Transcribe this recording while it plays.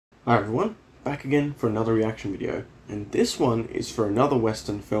Hi everyone, back again for another reaction video, and this one is for another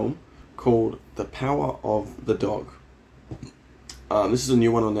Western film called The Power of the Dog. This is a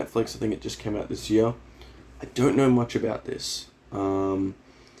new one on Netflix. I think it just came out this year. I don't know much about this. I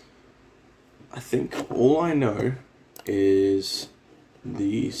think all I know is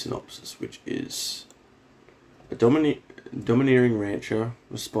the synopsis, which is a domineering rancher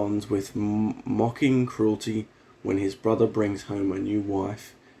responds with mocking cruelty when his brother brings home a new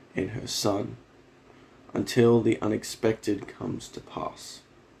wife and her son, until the unexpected comes to pass.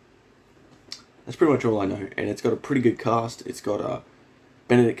 That's pretty much all I know, and it's got a pretty good cast. It's got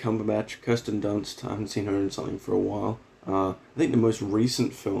Benedict Cumberbatch, Kirsten Dunst. I haven't seen her in something for a while. I think the most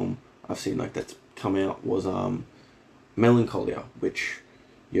recent film I've seen that's come out was Melancholia, which,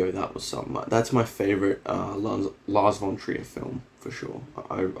 that was something. That's my favorite Lars von Trier film for sure.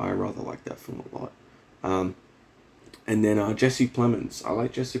 I rather like that film a lot. And then Jesse Plemons. I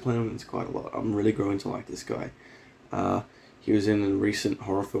like Jesse Plemons quite a lot. I'm really growing to like this guy. He was in a recent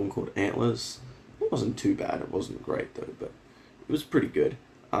horror film called Antlers. It wasn't too bad. It wasn't great though, but it was pretty good.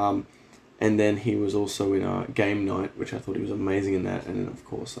 And then he was also in Game Night, which I thought he was amazing in that. And then of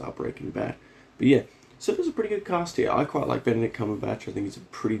course Breaking Bad. But yeah, so there's a pretty good cast here. I quite like Benedict Cumberbatch. I think he's a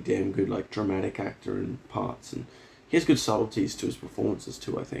pretty damn good dramatic actor in parts, and he has good subtleties to his performances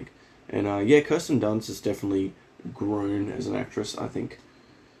too, I think. And yeah, Kirsten Dunst is definitely grown as an actress. I think,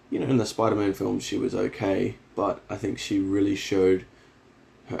 in the Spider-Man films she was okay, but I think she really showed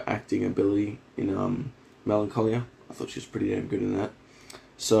her acting ability in Melancholia. I thought she was pretty damn good in that.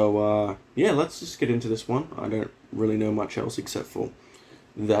 So yeah, let's just get into this one. I don't really know much else except for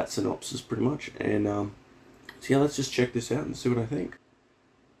that synopsis pretty much, and so yeah, let's just check this out and see what I think.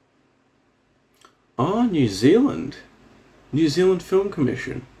 New Zealand Film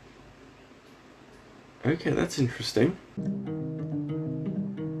Commission. Okay, that's interesting.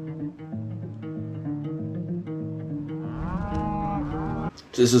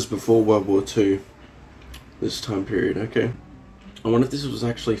 This is before World War II, this time period, okay. I wonder if this was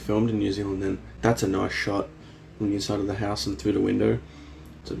actually filmed in New Zealand then. That's a nice shot from the inside of the house and through the window.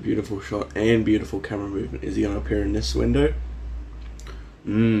 It's a beautiful shot and beautiful camera movement. Is he gonna appear in this window?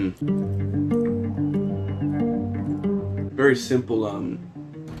 Very simple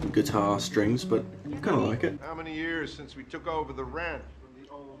guitar strings, but I kind of like it. How many years since we took over the ranch from the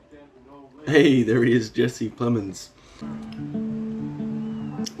old Hey, there he is, Jesse Plemons.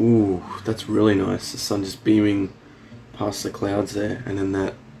 Ooh, that's really nice. The sun just beaming past the clouds there, and then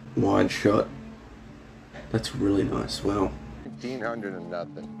that wide shot. That's really nice. Wow. 1500 and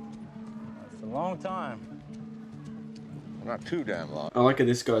nothing. That's a long time. Not too damn long. I like how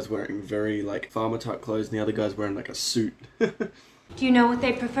this guy's wearing very farmer type clothes and the other guy's wearing a suit. Do you know what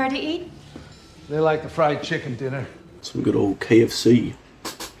they prefer to eat? They like the fried chicken dinner. Some good old KFC.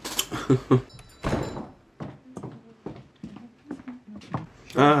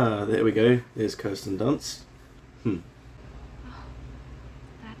 There we go. There's Kirsten Dunst. Oh,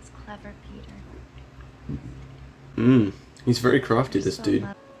 that's clever, Peter. He's very crafty, this dude.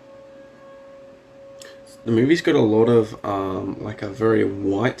 The movie's got a lot of a very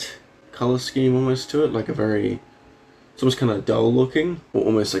white color scheme almost to it, it's almost kind of dull looking, or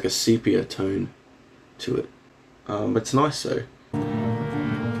almost like a sepia tone to it. But it's nice though.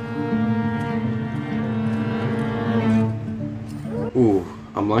 Ooh,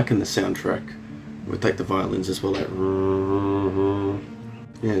 I'm liking the soundtrack with the violins as well.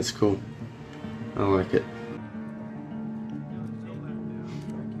 Yeah, it's cool. I like it.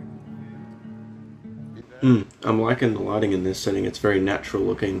 I'm liking the lighting in this setting. It's very natural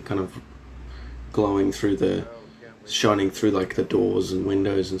looking, kind of glowing through shining through the doors and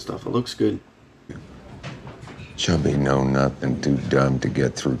windows and stuff. It looks good. Chubby know nothing, too dumb to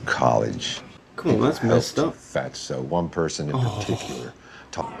get through college. Come on, that's messed up. Fatso, one person in particular.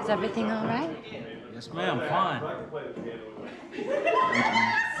 Is everything all right? Yes, ma'am, fine.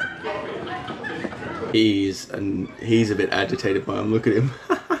 He's a bit agitated by him. Look at him.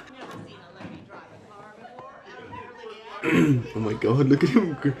 Oh my god, look at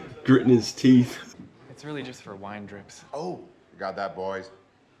him gritting his teeth. It's really just for wine drips. Oh, you got that, boys.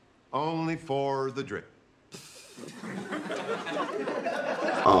 Only for the drip.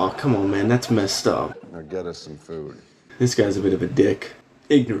 Oh, come on, man, that's messed up. Now get us some food. This guy's a bit of a dick.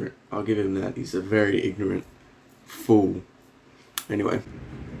 Ignorant, I'll give him that. He's a very ignorant fool. Anyway.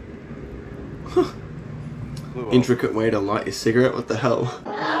 Intricate way to light your cigarette, what the hell?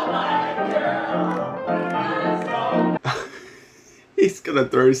 He's gonna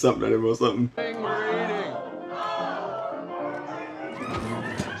throw something at him or something.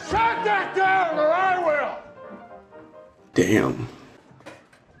 Shut that down or I will! Damn.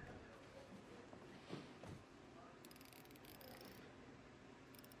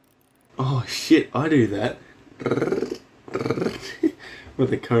 Oh shit, I do that.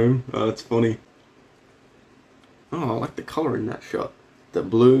 With a comb. Oh, that's funny. Oh, I like the colour in that shot. The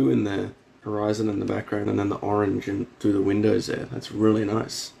blue in the horizon in the background, and then the orange and through the windows there. That's really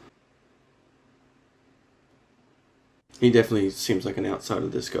nice. He definitely seems like an outsider,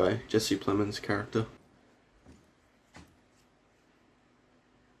 this guy. Jesse Plemons' character.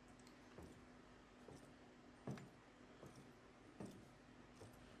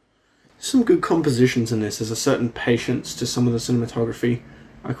 Some good compositions in this. There's a certain patience to some of the cinematography.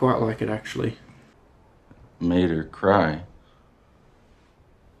 I quite like it, actually. Made her cry.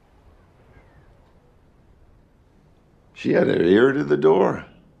 She had her ear to the door.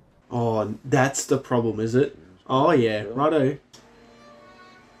 Oh, that's the problem, is it? Oh yeah, righto.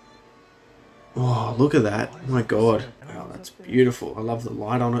 Oh, look at that. Oh my god. Wow, that's beautiful. I love the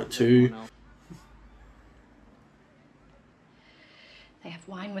light on it too. They have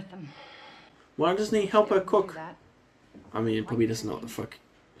wine with them. Why doesn't he help her cook? I mean, he probably doesn't know what the fuck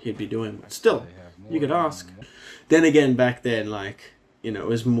he'd be doing, but still, you could ask. Then again, back then, like, you know, it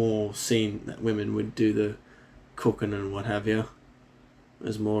was more seen that women would do the cooking and what have you. It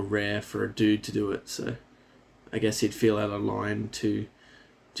was more rare for a dude to do it, so I guess he'd feel out of line to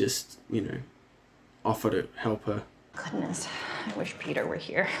just, you know, offer to help her. Goodness, I wish Peter were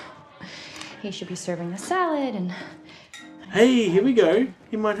here. He should be serving the salad and... Hey, here we go.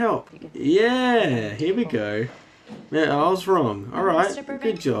 He might help. Yeah, here we go. Yeah, I was wrong. Alright,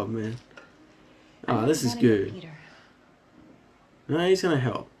 good job, man. Ah, this is good. No, he's gonna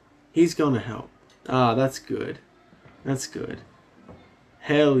help. He's gonna help. Ah, that's good. That's good.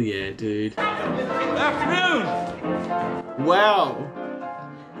 Hell yeah, dude. Afternoon! Wow!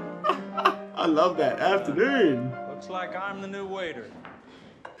 I love that. Afternoon! Looks like I'm the new waiter.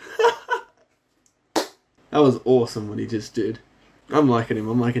 That was awesome what he just did. I'm liking him.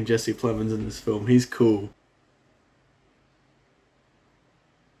 I'm liking Jesse Plemons in this film. He's cool.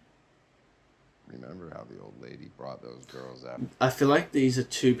 Remember how the old lady brought those girls out? I feel like these are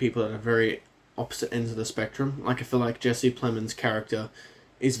two people that are very opposite ends of the spectrum. Like, I feel like Jesse Plemons' character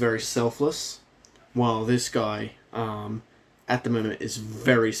is very selfless, while this guy, at the moment, is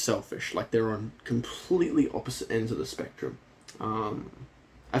very selfish. Like, they're on completely opposite ends of the spectrum.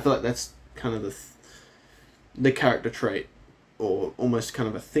 I feel like that's kind of the character trait, or almost kind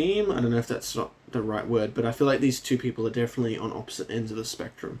of a theme. I don't know if that's not the right word, but I feel like these two people are definitely on opposite ends of the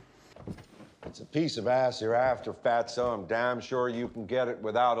spectrum. It's a piece of ass you're after, Fatso. I'm damn sure you can get it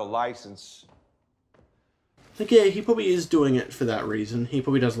without a license. Like, yeah, he probably is doing it for that reason. He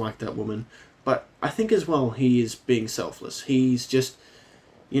probably does like that woman. But I think as well he is being selfless. He's just,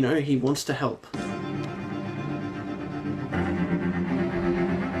 you know, he wants to help.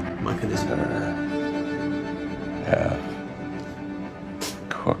 Mike and his Half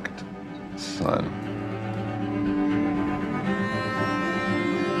cooked, son.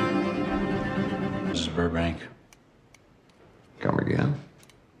 Mrs. Burbank. Come again?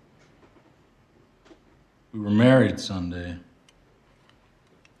 We were married Sunday.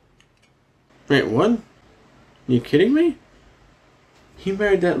 Wait, what? You kidding me? He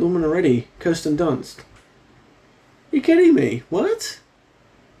married that woman already, Kirsten Dunst. You kidding me? What?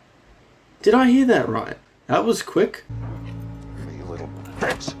 Did I hear that right? That was quick. You little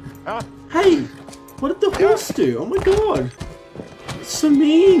bitch. Huh? Hey! What did the horse do? Oh my god! It's so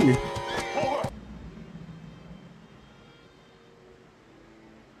mean!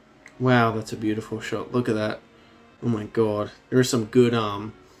 Wow, that's a beautiful shot. Look at that. Oh my god. There are some good,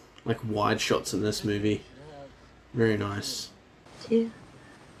 like, wide shots in this movie. Very nice. 2,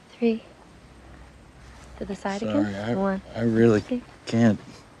 3. To the side again. 1. I really can't.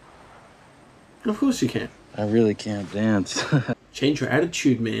 Of course you can. I really can't dance. Change your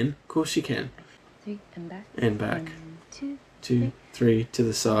attitude, man. Of course you can. 3 and back. And back. 1, 2, 2, 3 to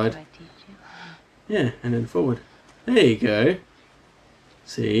the side. I teach you. Yeah, and then forward. There you go.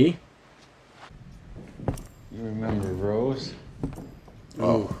 See? You remember Rose?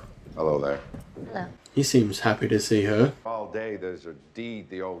 Oh, hello there. Hello. He seems happy to see her. All day there's a deed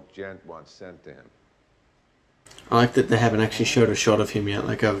the old gent once sent to him. I like that they haven't actually showed a shot of him yet,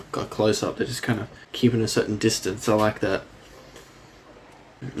 like a close-up. They're just kind of keeping a certain distance. I like that.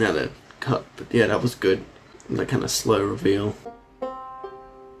 Now they're cut, but yeah, that was good. That kind of slow reveal.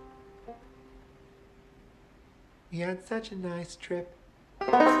 We had such a nice trip.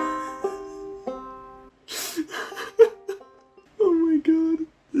 Oh my god,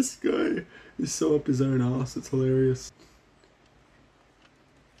 this guy is so up his own ass, it's hilarious.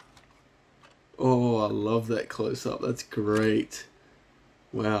 Oh, I love that close-up, that's great.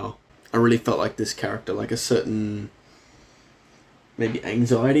 Wow. I really felt like this character, like a certain maybe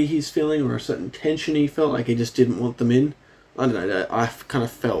anxiety he's feeling or a certain tension he felt, like he just didn't want them in. I don't know, I kind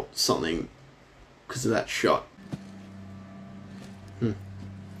of felt something because of that shot.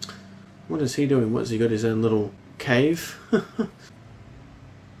 What is he doing? What has he got, his own little cave?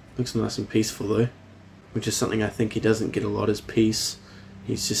 Looks nice and peaceful though, which is something I think he doesn't get a lot, is peace.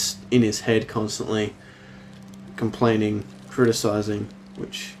 He's just in his head constantly complaining, criticizing,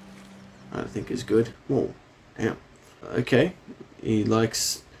 which I don't think is good. Whoa, damn. Okay, he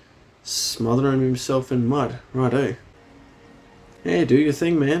likes smothering himself in mud. Righto. Hey, do your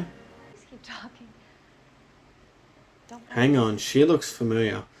thing, man. Just keep talking. Don't Hang on, she looks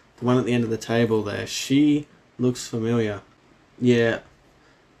familiar. The one at the end of the table there, she looks familiar. Yeah,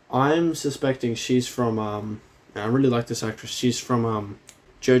 I'm suspecting she's from, I really like this actress. She's from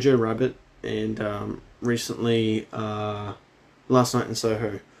Jojo Rabbit and recently Last Night in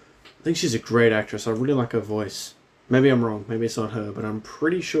Soho. I think she's a great actress. I really like her voice. Maybe I'm wrong. Maybe it's not her, but I'm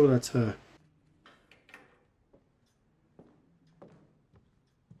pretty sure that's her.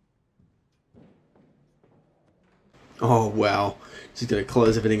 Oh, wow. She's going to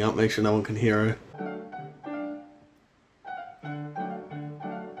close everything up, make sure no one can hear her.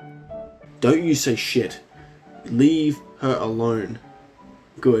 Don't you say shit. Leave her alone.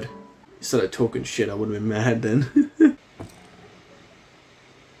 Good. Instead of talking shit, I would have been mad then.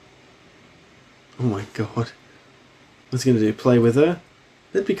 Oh my god. What's he going to do? Play with her?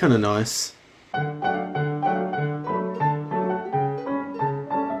 That'd be kind of nice.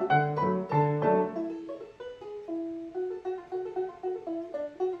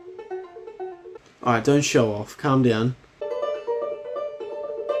 Alright, don't show off. Calm down.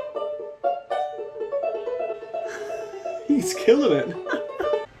 He's killing it.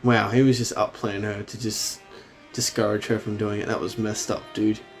 Wow, he was just up-playing her to just discourage her from doing it. That was messed up,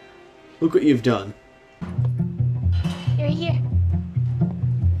 dude. Look what you've done. You're here.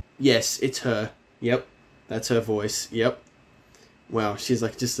 Yes, it's her. Yep, that's her voice. Yep. Wow, she's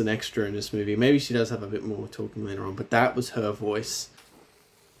like just an extra in this movie. Maybe she does have a bit more talking later on, but that was her voice.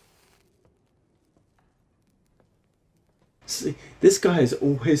 See, this guy is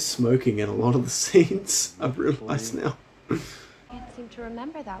always smoking in a lot of the scenes. I've realized now. I can't seem to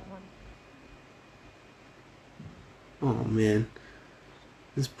remember that one. Oh man,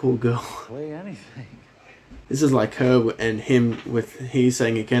 this poor girl. Play anything. This is like her and him with he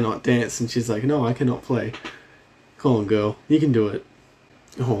saying he cannot dance, and she's like, no, I cannot play. Come on, girl, you can do it.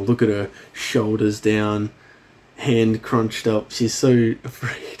 Oh, look at her, shoulders down, hand crunched up. She's so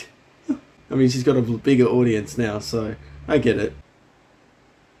afraid. I mean, she's got a bigger audience now, so I get it.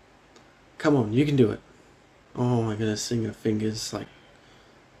 Come on, you can do it. Oh my goodness, seeing her fingers, like,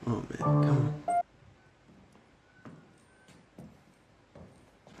 oh man, come on.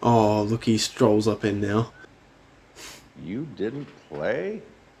 Oh, look, he strolls up in now. You didn't play?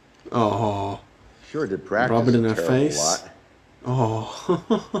 Oh, Sure did practice. rub it in a her terrible face. lot.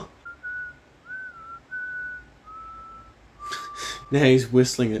 Oh. Now he's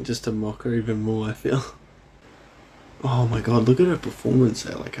whistling it just to mock her even more, I feel. Oh my god, look at her performance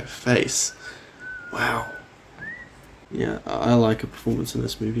there, like her face. Wow. Yeah, I like her performance in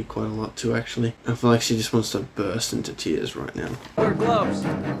this movie quite a lot too, actually. I feel like she just wants to burst into tears right now. Wear gloves.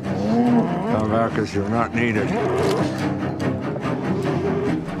 Come back because you're not needed.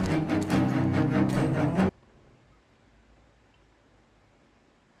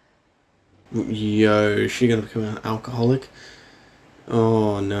 Yo, is she gonna become an alcoholic?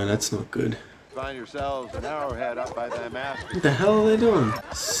 Oh no, that's not good. Find yourselves an arrowhead up by the master. What the hell are they doing?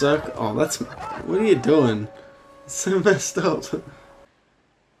 Oh, that's... What are you doing? It's so messed up.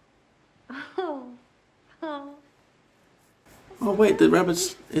 Oh. Oh. Oh wait, the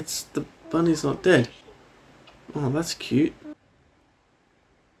rabbit's... the bunny's not dead. Oh, that's cute.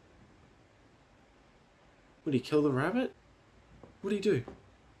 Would he kill the rabbit? What did he do?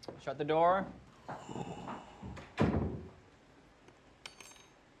 Shut the door.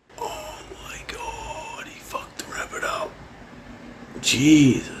 Oh my god, he fucked the rabbit up.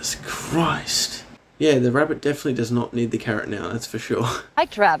 Jesus Christ. Yeah, the rabbit definitely does not need the carrot now, that's for sure.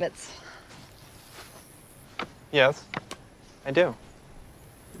 Liked rabbits. Yes, I do.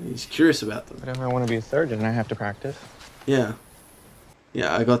 He's curious about them. But if I want to be a surgeon, I have to practice. Yeah.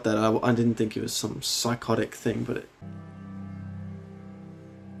 Yeah, I got that. I didn't think it was some psychotic thing, but it...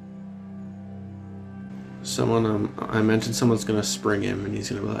 Someone, I imagine someone's gonna spring him and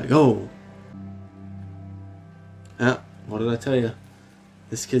he's gonna be like, oh! Ah, what did I tell you?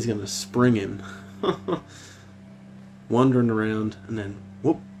 This kid's gonna spring him. Wandering around, and then,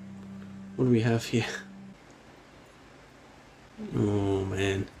 whoop! What do we have here? Oh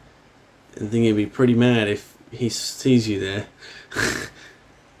man. I think he'd be pretty mad if he sees you there,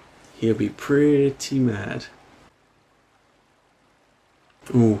 he'll be pretty mad.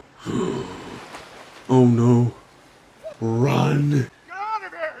 Oh. Oh no. Run! Get out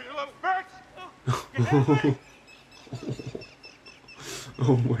of here, you little bitch!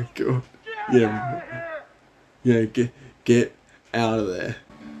 Oh my god. Yeah. Yeah, get out of there.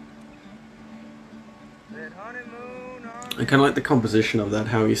 I kind of like the composition of that,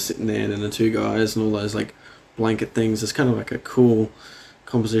 how he's sitting there and then the two guys and all those like blanket things. It's kind of like a cool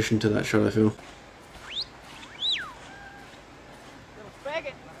composition to that shot, I feel.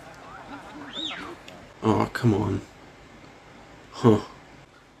 Oh, come on. Huh.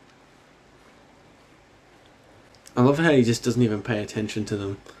 I love how he just doesn't even pay attention to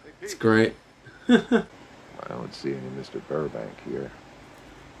them. It's great. I don't see any Mr. Burbank here.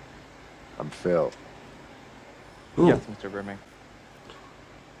 I'm Phil. Oh. Yes, Mr. Burbank.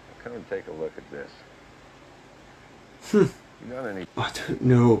 Come and take a look at this. You got any? I don't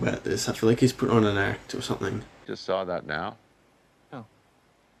know about this. I feel like he's put on an act or something. Just saw that now. Oh.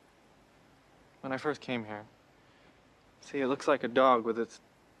 When I first came here, see, it looks like a dog with its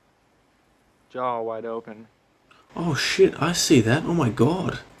jaw wide open. Oh shit, I see that. Oh my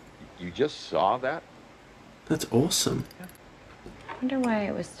god. You just saw that? That's awesome. I wonder why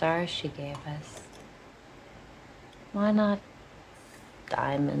it was stars she gave us. Why not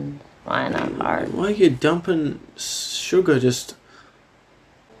diamond? Why not heart? Why are you dumping sugar just...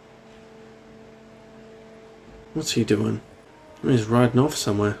 What's he doing? He's riding off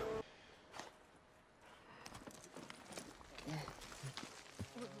somewhere.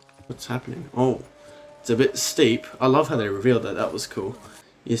 What's happening? Oh, it's a bit steep. I love how they revealed that. That was cool.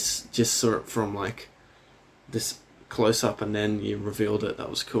 You just saw it from like this close up and then you revealed it. That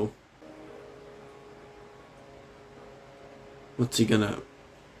was cool. What's he gonna...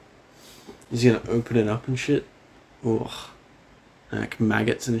 Is he gonna open it up and shit? Ugh. Like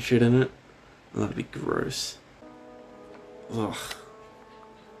maggots and shit in it? Oh, that'd be gross. Ugh.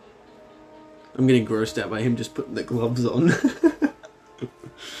 I'm getting grossed out by him just putting the gloves on.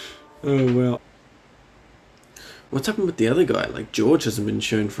 Oh well. What's happened with the other guy? Like George hasn't been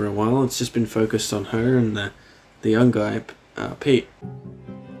shown for a while. It's just been focused on her and the young guy, Pete.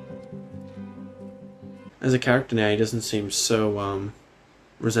 As a character now, he doesn't seem so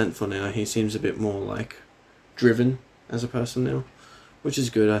resentful now. He seems a bit more like driven as a person now, which is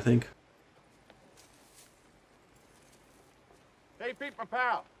good, I think. Hey, Pete, my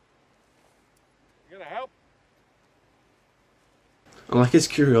pal. You gonna help? I like his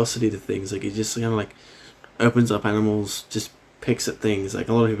curiosity to things. Like he just kind of like opens up animals, just picks at things. Like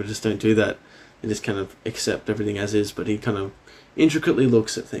a lot of people just don't do that. They just kind of accept everything as is. But he kind of intricately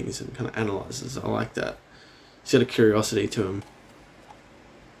looks at things and kind of analyzes. I like that. He's got a curiosity to him.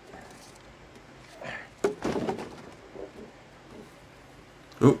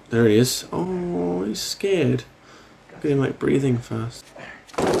 Oh, there he is. Oh, he's scared. Look at him like breathing fast.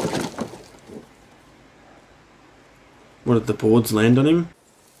 What, did the boards land on him?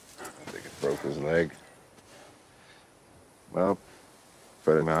 I think it broke his leg. Well,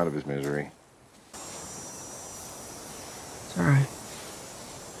 put him out of his misery. It's alright.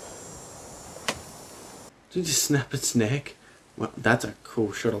 Did you just snap its neck? Well, that's a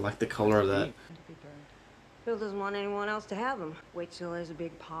cool shot. I like the color of that. Phil doesn't want anyone else to have him. Waits till there's a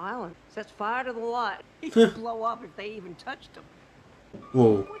big pile and sets fire to the lot. He'd blow up if they even touched him.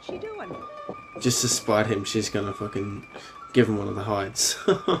 Whoa. What's she doing? Just to spite him, she's gonna fucking give him one of the hides.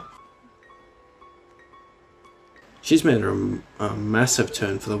 She's made a massive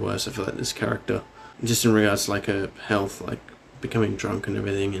turn for the worse, I feel like, this character. Just in regards to like her health, like becoming drunk and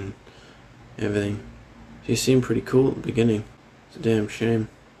everything. She seemed pretty cool at the beginning. It's a damn shame.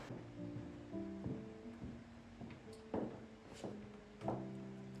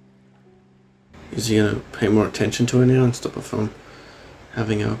 Is he gonna pay more attention to her now and stop her from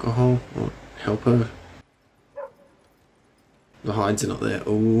having alcohol or help her? The hides are not there.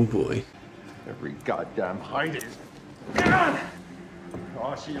 Oh boy. Every goddamn hide is gone.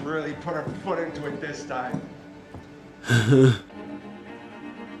 Oh, she really put her foot into it this time.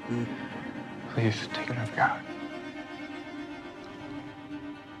 Please take it off God.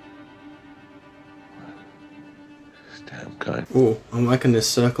 This damn cunt. Oh, I'm liking this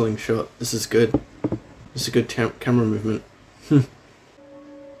circling shot. This is good. This is a good camera movement.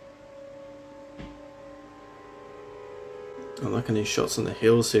 I'm liking these shots on the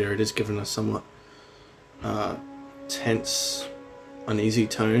hills here. It is giving us somewhat tense, uneasy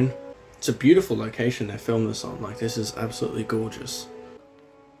tone. It's a beautiful location they filmed this on. Like, this is absolutely gorgeous.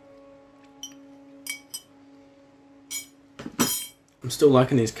 I'm still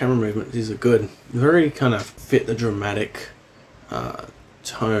liking these camera movements. These are good. Very kind of fit the dramatic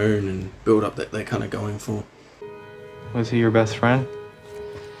tone and build up that they're kind of going for. Was he your best friend?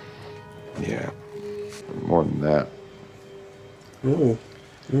 Yeah, more than that. Oh,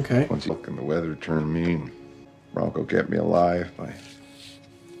 okay. Once you look and the weather turned mean, Bronco kept me alive by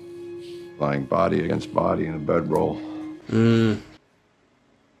lying body against body in a bedroll.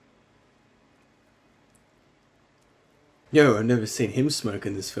 Yo, I've never seen him smoke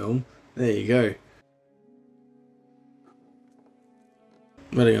in this film. There you go.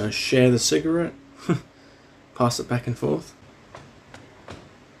 What, are you gonna share the cigarette? Pass it back and forth?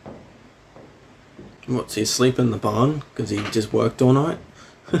 What's he asleep in the barn? Because he just worked all night?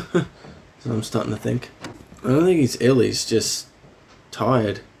 So I'm starting to think. I don't think he's ill, he's just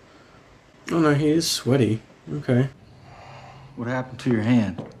tired. Oh no, he is sweaty. Okay. What happened to your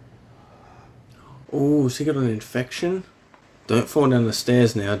hand? Oh, has he got an infection? Don't fall down the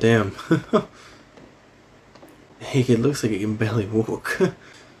stairs now, damn. He looks like he can barely walk.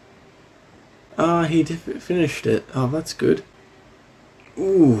 Ah, he finished it. Oh, that's good.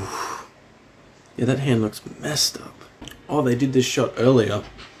 Ooh. Yeah, that hand looks messed up. Oh, they did this shot earlier.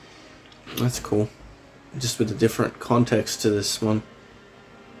 That's cool. Just with a different context to this one.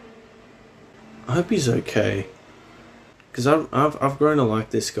 I hope he's okay. Because I've grown to like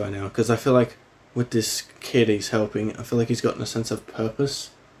this guy now. Because I feel like with this kid he's helping, I feel like he's gotten a sense of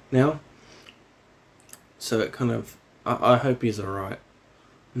purpose now. So it kind of... I hope he's alright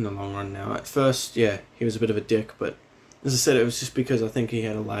in the long run now. At first, yeah, he was a bit of a dick. But as I said, it was just because I think he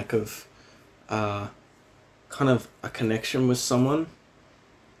had a lack of... kind of a connection with someone.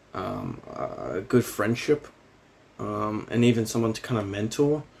 A good friendship. And even someone to kind of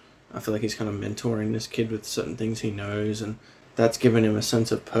mentor. I feel like he's kind of mentoring this kid with certain things he knows, and that's given him a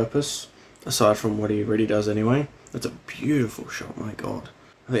sense of purpose, aside from what he already does anyway. That's a beautiful shot, my god.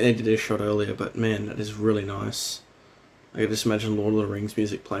 I think they did this shot earlier, but man, that is really nice. I can just imagine Lord of the Rings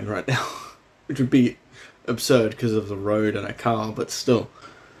music playing right now, which would be absurd because of the road and a car, but still.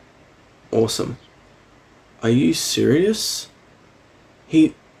 Awesome. Are you serious?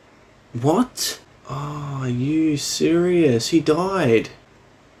 What? Oh, are you serious? He died.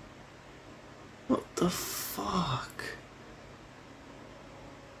 What the fuck?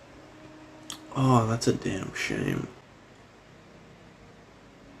 Oh, that's a damn shame.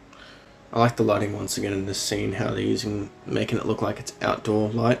 I like the lighting once again in this scene, how they're making it look like it's outdoor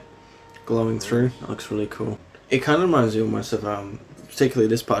light glowing through. That looks really cool. It kind of reminds me almost of, particularly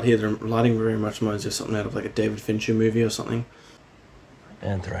this part here, the lighting very much reminds me of something out of like a David Fincher movie or something.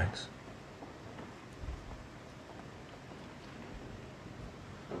 Anthrax.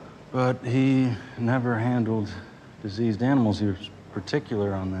 But he never handled diseased animals. He was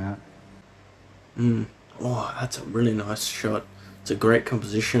particular on that. Oh, that's a really nice shot. It's a great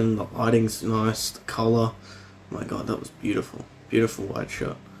composition. The lighting's nice. The color. Oh my god, that was beautiful. Beautiful wide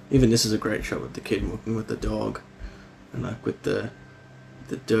shot. Even this is a great shot with the kid walking with the dog, and like with the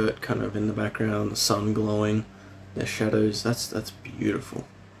dirt kind of in the background, the sun glowing, the shadows. That's beautiful.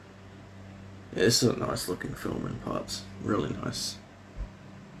 Yeah, this is a nice looking film in parts. Really nice.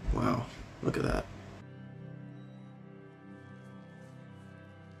 Wow, look at that.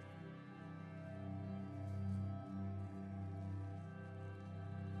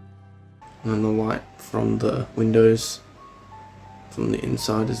 And then the light from the windows from the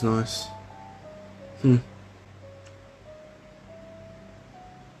inside is nice.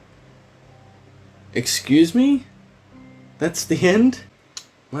 Excuse me? That's the end?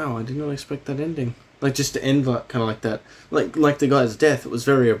 Wow, I did not expect that ending. Like, just to end like, kind of like that. Like the guy's death, it was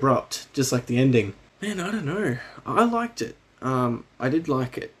very abrupt. Just like the ending. Man, I don't know. I liked it. I did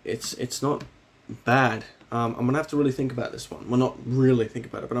like it. It's not bad. I'm going to have to really think about this one. Well, not really think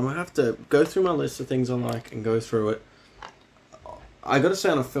about it, but I'm going to have to go through my list of things I like and go through it. I got to say,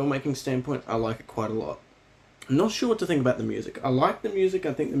 on a filmmaking standpoint, I like it quite a lot. I'm not sure what to think about the music. I like the music.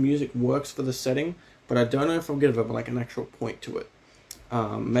 I think the music works for the setting, but I don't know if I'll give it like an actual point to it.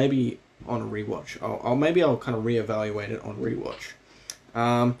 Maybe on a rewatch. Maybe I'll kind of reevaluate it on rewatch.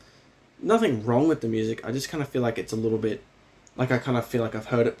 Nothing wrong with the music. I just kind of feel like it's a little bit... Like, I kind of feel like I've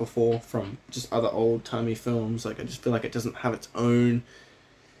heard it before from just other old-timey films. Like, I just feel like it doesn't have its own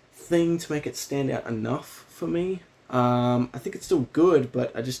thing to make it stand out enough for me. I think it's still good,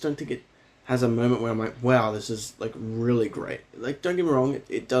 but I just don't think it has a moment where I'm like, wow, this is, like, really great. Like, don't get me wrong,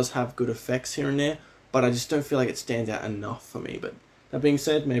 it does have good effects here and there, but I just don't feel like it stands out enough for me. But that being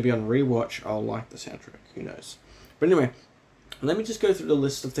said, maybe on rewatch, I'll like the soundtrack. Who knows? But anyway, let me just go through the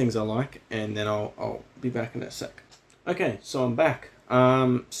list of things I like, and then I'll be back in a sec. Okay, so I'm back.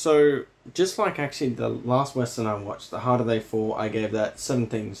 So just like actually the last Western I watched, The Harder They Fall, I gave that 7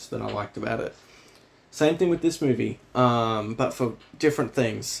 things that I liked about it. Same thing with this movie, but for different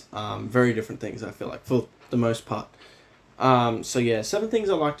things, very different things, I feel like, for the most part. So yeah, 7 things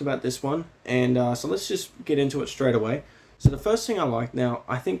I liked about this one, and so let's just get into it straight away. So the first thing I liked, now,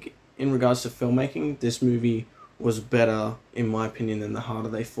 I think in regards to filmmaking, this movie was better, in my opinion, than The Harder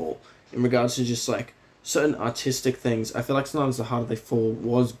They Fall. In regards to just, like, certain artistic things, I feel like sometimes The Harder They Fall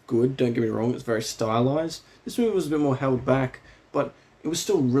was good, don't get me wrong, it's very stylized. This movie was a bit more held back, but it was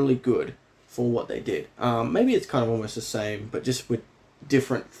still really good for what they did. Maybe it's kind of almost the same, but just with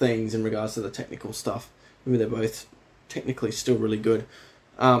different things in regards to the technical stuff. Maybe they're both technically still really good.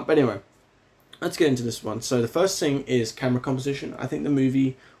 But anyway, let's get into this one. So the first thing is camera composition. I think the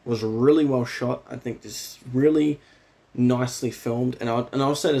movie was really well shot. I think this really nicely filmed, and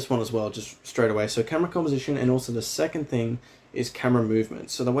I'll say this one as well just straight away. So camera composition, and also the second thing is camera movement.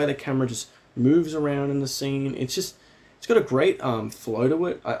 So the way the camera just moves around in the scene, it's got a great flow to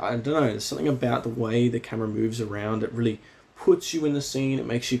it. I don't know, there's something about the way the camera moves around. It really puts you in the scene. It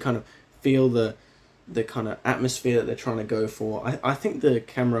makes you kind of feel the kind of atmosphere that they're trying to go for. I think the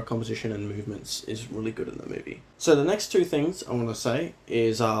camera composition and movements is really good in the movie. So the next 2 things I want to say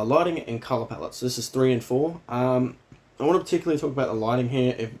is lighting and color palettes. This is 3 and 4. I want to particularly talk about the lighting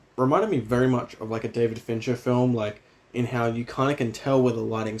here. It reminded me very much of like a David Fincher film, like in how you kind of can tell where the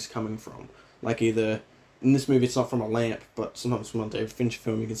lighting's coming from. Like either, in this movie it's not from a lamp, but sometimes from a David Fincher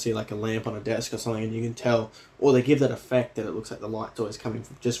film you can see like a lamp on a desk or something, and you can tell, or they give that effect that it looks like the light's always coming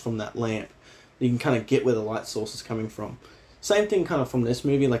from just from that lamp. You can kind of get where the light source is coming from. Same thing kind of from this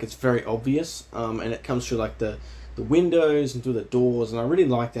movie, like it's very obvious, and it comes through like the windows and through the doors, and I really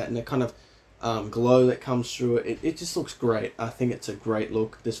like that, and the kind of glow that comes through it. It just looks great. I think it's a great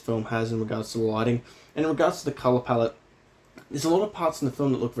look this film has in regards to the lighting. And in regards to the color palette, there's a lot of parts in the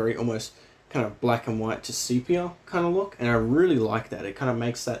film that look very almost kind of black and white to sepia kind of look, and I really like that. It kind of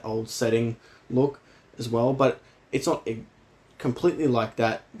makes that old setting look as well, but it's not completely like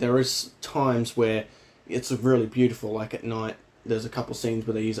that. There is times where it's really beautiful, like at night there's a couple scenes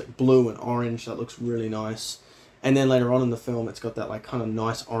where they use like blue and orange that looks really nice, and then later on in the film it's got that like kind of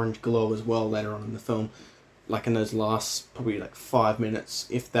nice orange glow as well later on in the film, like in those last probably like 5 minutes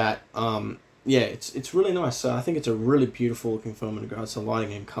if that. Yeah, it's really nice. So I think it's a really beautiful looking film in regards to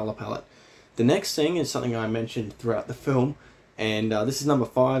lighting and color palette. The next thing is something I mentioned throughout the film, and this is number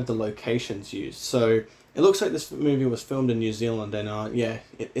 5, the locations used. So it looks like this movie was filmed in New Zealand, and yeah,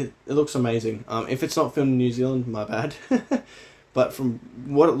 it looks amazing. If it's not filmed in New Zealand, my bad. But from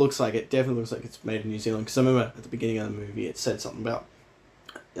what it looks like, it definitely looks like it's made in New Zealand. Because I remember at the beginning of the movie, it said something about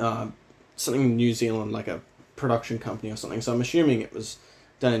something in New Zealand, like a production company or something. So I'm assuming it was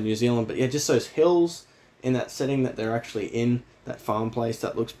done in New Zealand. But yeah, just those hills in that setting that they're actually in, that farm place,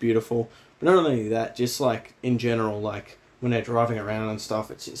 that looks beautiful. But not only that, just like in general, like when they're driving around and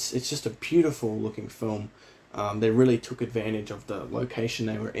stuff, it's just a beautiful looking film. They really took advantage of the location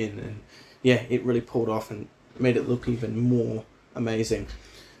they were in, and yeah, it really pulled off and made it look even more amazing.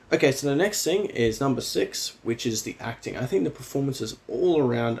 Okay, so the next thing is number 6, which is the acting. I think the performances all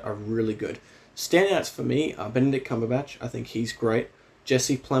around are really good. Standouts for me are Benedict Cumberbatch. I think he's great.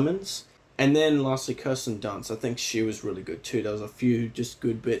 Jesse Plemons. And then lastly, Kirsten Dunst. I think she was really good too. There was a few just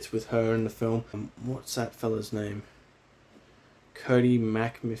good bits with her in the film. What's that fella's name? Kodi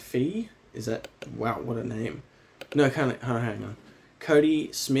Smit-McPhee? Is that... Wow, what a name. No, hang on.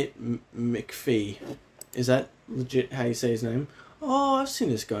 Kodi Smit-McPhee. Is that legit how you say his name? Oh, I've seen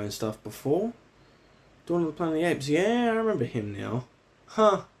this guy and stuff before. Dawn of the Planet of the Apes. Yeah, I remember him now.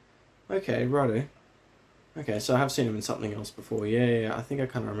 Huh. Okay, righto. Okay, so I have seen him in something else before. Yeah, I think I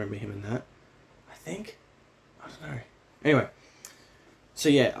kind of remember him in that. I don't know. Anyway. So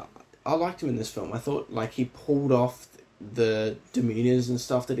yeah, I liked him in this film. I thought like he pulled off the demeanors and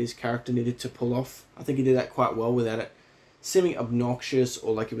stuff that his character needed to pull off. I think he did that quite well without it seeming obnoxious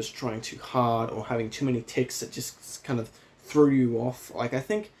or like he was trying too hard or having too many tics that just kind of threw you off. Like I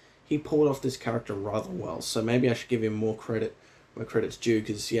think he pulled off this character rather well. So maybe I should give him more credit where credit's due,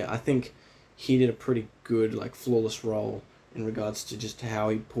 because yeah, I think he did a pretty good, like flawless role in regards to just how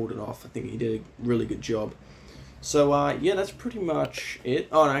he pulled it off. I think he did a really good job. So yeah, that's pretty much it.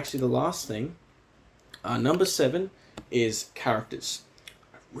 Oh, and actually the last thing, number 7 is characters.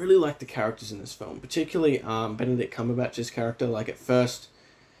 I really like the characters in this film, particularly Benedict Cumberbatch's character. Like at first,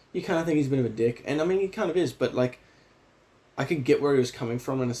 you kind of think he's a bit of a dick, and I mean he kind of is, but like I could get where he was coming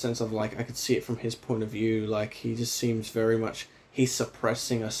from in a sense of like I could see it from his point of view. Like he just seems very much he's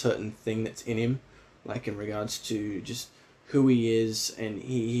suppressing a certain thing that's in him, like in regards to just who he is, and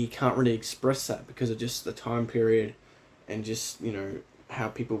he can't really express that because of just the time period and just, you know, how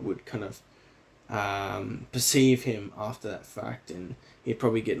people would kind of perceive him after that fact, and he'd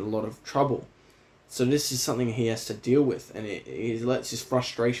probably get in a lot of trouble. So this is something he has to deal with, and he lets his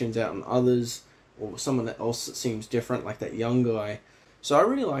frustrations out on others, or someone else that seems different, like that young guy. So I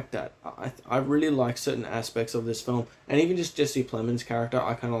really like that. I really like certain aspects of this film, and even just Jesse Plemons' character,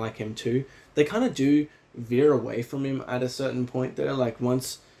 I kind of like him too. They kind of do veer away from him at a certain point there. Like,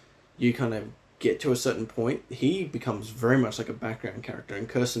 once you kind of get to a certain point, he becomes very much like a background character, and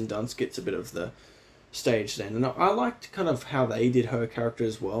Kirsten Dunst gets a bit of the stage then. And I liked kind of how they did her character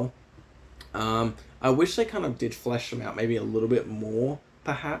as well. I wish they kind of did flesh them out maybe a little bit more,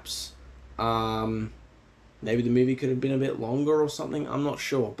 perhaps. Maybe the movie could have been a bit longer or something, I'm not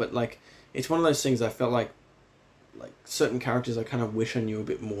sure. But, like, it's one of those things I felt like certain characters I kind of wish I knew a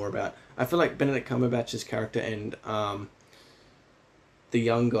bit more about. I feel like Benedict Cumberbatch's character and the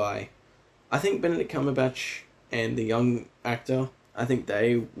young guy, I think Benedict Cumberbatch and the young actor, I think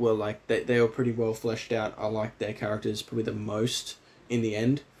they were like, they were pretty well fleshed out. I liked their characters probably the most in the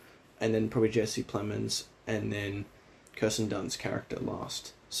end. And then probably Jesse Plemons, and then Kirsten Dunst's character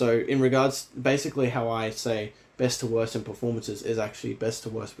last. So in regards, basically how I say best to worst in performances is actually best to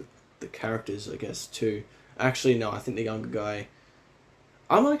worst with the characters, I guess, too. Actually, no, I think the younger guy,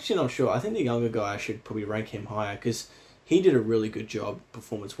 I'm actually not sure. I think the younger guy, I should probably rank him higher, because he did a really good job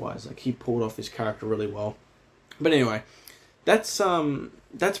performance-wise. Like, he pulled off his character really well. But anyway, that's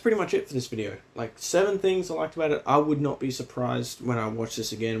pretty much it for this video. Like, 7 things I liked about it. I would not be surprised when I watch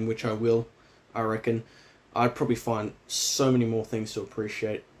this again, which I will, I reckon. I'd probably find so many more things to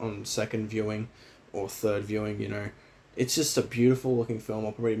appreciate on second viewing or third viewing, you know. It's just a beautiful looking film.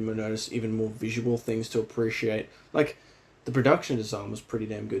 I'll probably notice even more visual things to appreciate. Like, the production design was pretty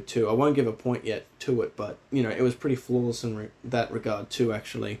damn good too. I won't give a point yet to it, but, you know, it was pretty flawless in that regard too,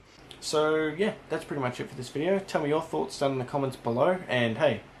 actually. So, yeah, that's pretty much it for this video. Tell me your thoughts down in the comments below. And,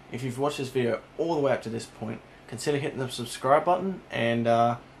 hey, if you've watched this video all the way up to this point, consider hitting the subscribe button. And,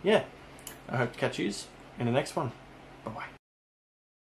 yeah, I hope to catch you in the next one. Bye-bye.